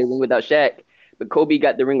said he could get a ring without Shaq. But Kobe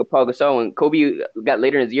got the ring of Paul Gasol, and Kobe got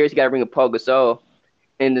later in his years, he got a ring of Paul Gasol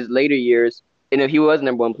in his later years, and he was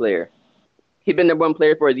number 1 player. He'd been number 1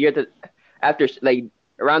 player for his year after like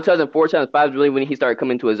around 2004, 2005 is really when he started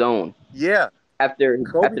coming to his own. Yeah. After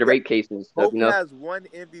the rape cases and stuff, Kobe has 1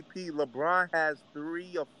 MVP. LeBron has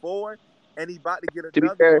 3 or 4, and he about to get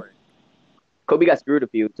another one. Kobe got screwed a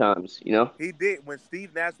few times, you know? He did. When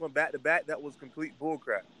Steve Nash went back-to-back, that was complete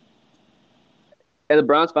bullcrap. And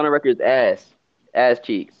LeBron's final record is ass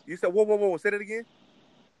cheeks. You said, whoa. Say that again?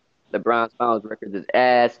 LeBron's finals record is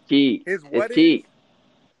ass cheeks. His what is? Cheeks.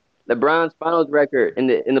 LeBron's finals record in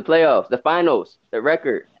the playoffs, the finals, the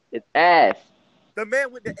record is ass. The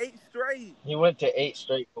man went to 8 straight. He went to 8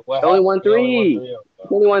 straight, but what only happened? Won 3. He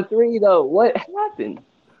only won 3 though. What happened?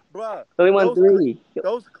 Bruh, only won 3.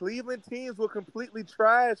 Those Cleveland teams were completely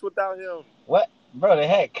trash without him. What? Bro, they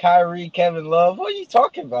had Kyrie, Kevin Love. What are you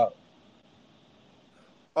talking about?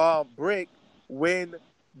 Brick, when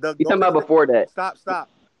the... You talking about before that. Stop.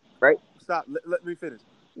 Right? Stop. Let me finish.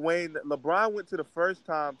 When LeBron went to the first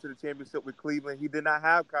time to the championship with Cleveland, he did not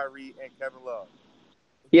have Kyrie and Kevin Love.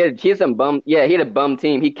 He had some bum. Yeah, he had a bum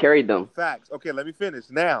team. He carried them. Facts. Okay, let me finish.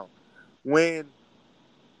 Now, when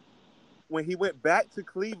he went back to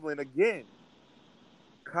Cleveland again,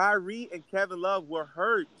 Kyrie and Kevin Love were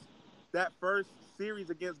hurt that first series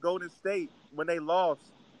against Golden State when they lost.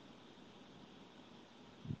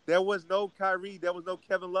 There was no Kyrie. There was no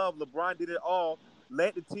Kevin Love. LeBron did it all.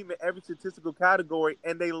 Led the team in every statistical category,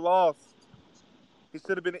 and they lost. He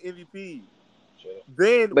should have been an MVP. Shit.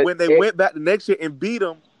 Then But when they went back the next year and beat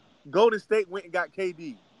them, Golden State went and got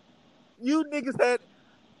KD. You niggas had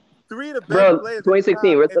three of the best bro, players at the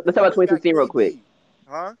 2016. time, Let's and talk you about went and got 2016 real quick. KD.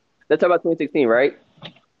 Huh? Let's talk about 2016, right?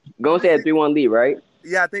 Golden State had 3-1 lead, right?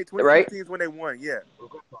 Yeah, I think Right? 2016 is when they won. Yeah.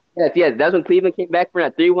 Yes. That's when Cleveland came back from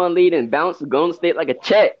that 3-1 lead and bounced Golden State like a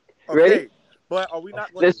check. Ready? Okay. But are we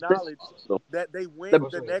not going to acknowledge that they went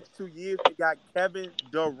the next 2 years and got Kevin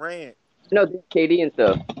Durant? No, KD and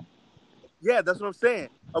stuff. Yeah, that's what I'm saying.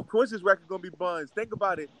 Of course, his record gonna be buns. Think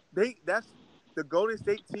about it. That's the Golden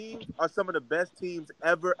State teams are some of the best teams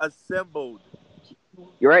ever assembled.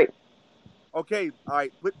 You're right. Okay, all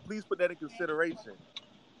right. Please put that in consideration.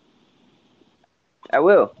 I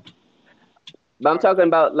will. But I'm talking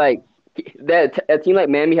about like that. A team like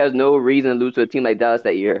Miami has no reason to lose to a team like Dallas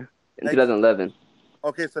that year in 2011.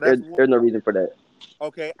 Okay, so that's there's no reason for that.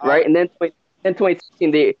 Okay, right. And then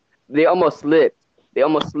 2016 they almost slipped. They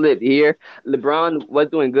almost slipped. You hear? LeBron was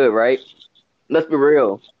doing good, right? Let's be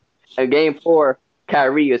real. In Game 4,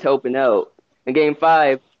 Kyrie is helping out. In Game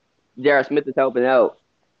 5, J.R. Smith is helping out.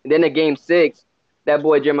 And then in Game 6, that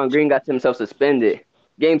boy Draymond Green got himself suspended.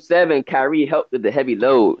 Game 7, Kyrie helped with the heavy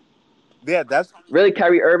load. Yeah, that's really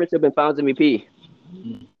Kyrie Irving should have been Finals MVP.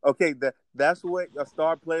 Okay, that's what a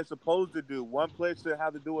star player is supposed to do. One player should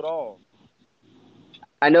have to do it all.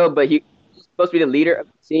 I know, but he's supposed to be the leader of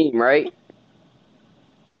the team, right?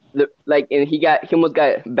 And he almost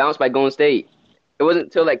got bounced by Golden State. It wasn't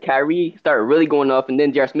until like Kyrie started really going off, and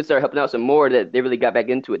then J.R. Smith started helping out some more that they really got back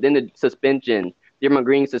into it. Then the suspension, Draymond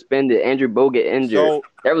Green suspended, Andrew Bogut injured. So,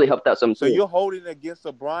 that really helped out some. So you're holding against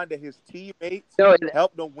LeBron that his teammates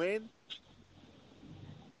helped them win?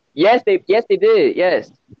 Yes, they did.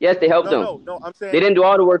 Yes, they helped them. No, I'm saying they didn't do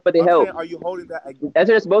all the work, but they helped. Saying, are you holding that? That's what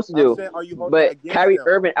they're supposed to do. Saying, are you holding but that Kyrie them?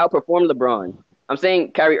 Irving outperformed LeBron. I'm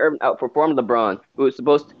saying Kyrie Irving outperformed LeBron, who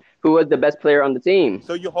was the best player on the team.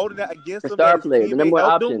 So you're holding that against the star player, the number one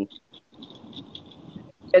option.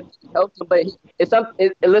 It helped him, but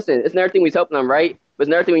listen, it's another thing he's helping them, right? But it's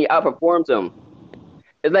another thing when he outperforms them.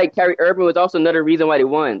 It's like Kyrie Irving was also another reason why they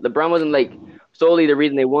won. LeBron wasn't like solely the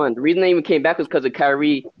reason they won. The reason they even came back was because of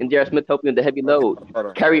Kyrie and J.R. Smith helping with the heavy load.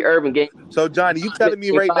 Kyrie Irving game. So Johnny, you telling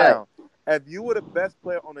me right now, if you were the best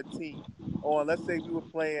player on the team, or let's say we were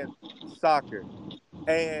playing soccer,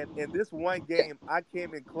 and in this one game I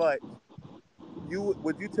came in clutch,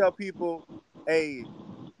 would you tell people, hey,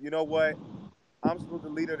 you know what? I'm supposed to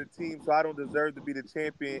be the leader of the team, so I don't deserve to be the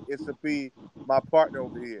champion. It's to be my partner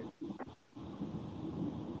over here.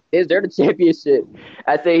 Is there the championship?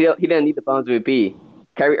 I say he didn't need the Finals MVP.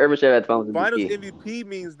 Kyrie Irving should have had the Finals MVP. Finals MVP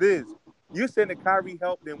means this. You're saying that Kyrie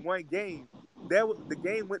helped in one game. The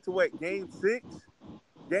game went to what? Game 6?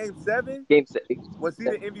 Game 7? Game 6. Was he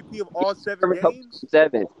the MVP of all 7 games?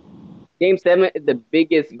 7. Game 7 is the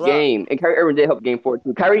biggest game. And Kyrie Irving did help Game 4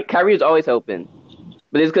 too. Kyrie was always helping.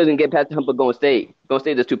 But this couldn't get past the hump of Golden State. Golden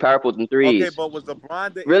State is too powerful in threes. Okay, but was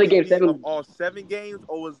LeBron the really MVP Game 7 of all 7 games,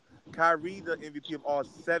 or was Kyrie the MVP of all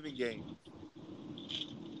 7 games?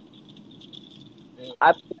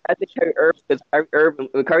 I think Kyrie Irving, because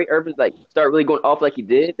when Kyrie Irving started really going off like he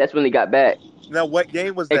did, that's when he got back. Now, what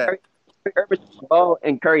game was that? Kyrie Irving took the ball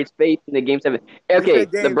in Curry's face in the Game 7. Okay,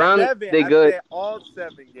 LeBron did good. All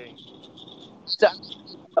 7 games.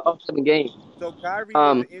 All 7 games. So Kyrie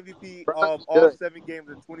was the MVP of all 7 games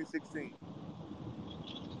in 2016.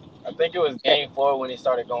 I think it was Game 4 when he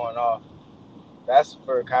started going off. That's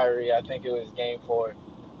for Kyrie. I think it was Game 4.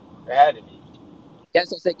 It had to be.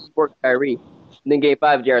 That's what I said. Game 4 Kyrie. And then Game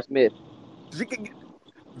 5 J.R. Smith. J.R.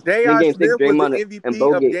 Smith was the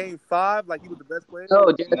MVP of Game 5, like he was the best player?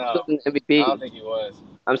 No, J.R. Smith was the MVP. I don't think he was.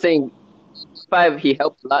 I'm saying 5, he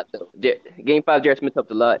helped a lot, though. Game 5, J.R. Smith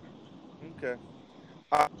helped a lot. Okay.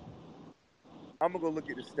 I'm going to go look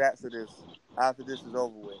at the stats of this after this is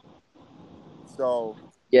over with. So,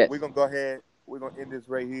 yes. We're going to go ahead. We're going to end this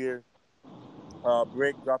right here.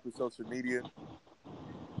 Brick, drop your social media.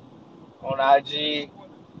 On IG,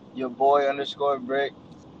 your boy _Brick.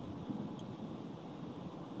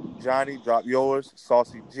 Johnny, drop yours.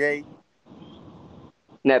 Saucy J.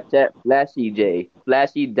 Snapchat, Flashy J.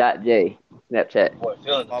 Flashy.J. Snapchat. Boy,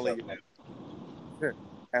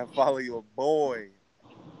 and follow your boy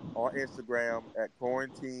on Instagram at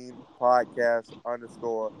Quarantine Podcast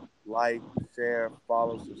 _ like, share,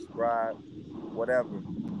 follow, subscribe, whatever.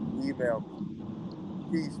 Email me.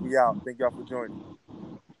 Peace. We out. Thank y'all for joining.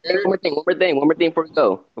 One more thing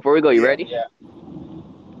before we go. You ready? Yeah.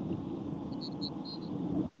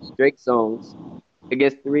 Drake songs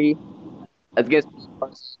against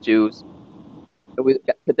shoes. And we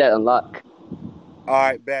got, put that on lock. All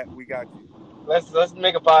right, bet we got you. Let's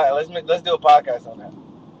make a pod. Let's do a podcast on that.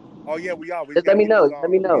 Oh yeah, we are. We just Just got let to me get the know. Just let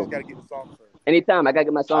song. me We just know. got to get the song first. Anytime. I gotta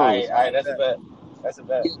get my songs. All right, Alright, that's a bet. bet. That's a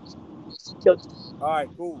bet. Kill this. All right,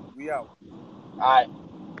 cool. We out. All right.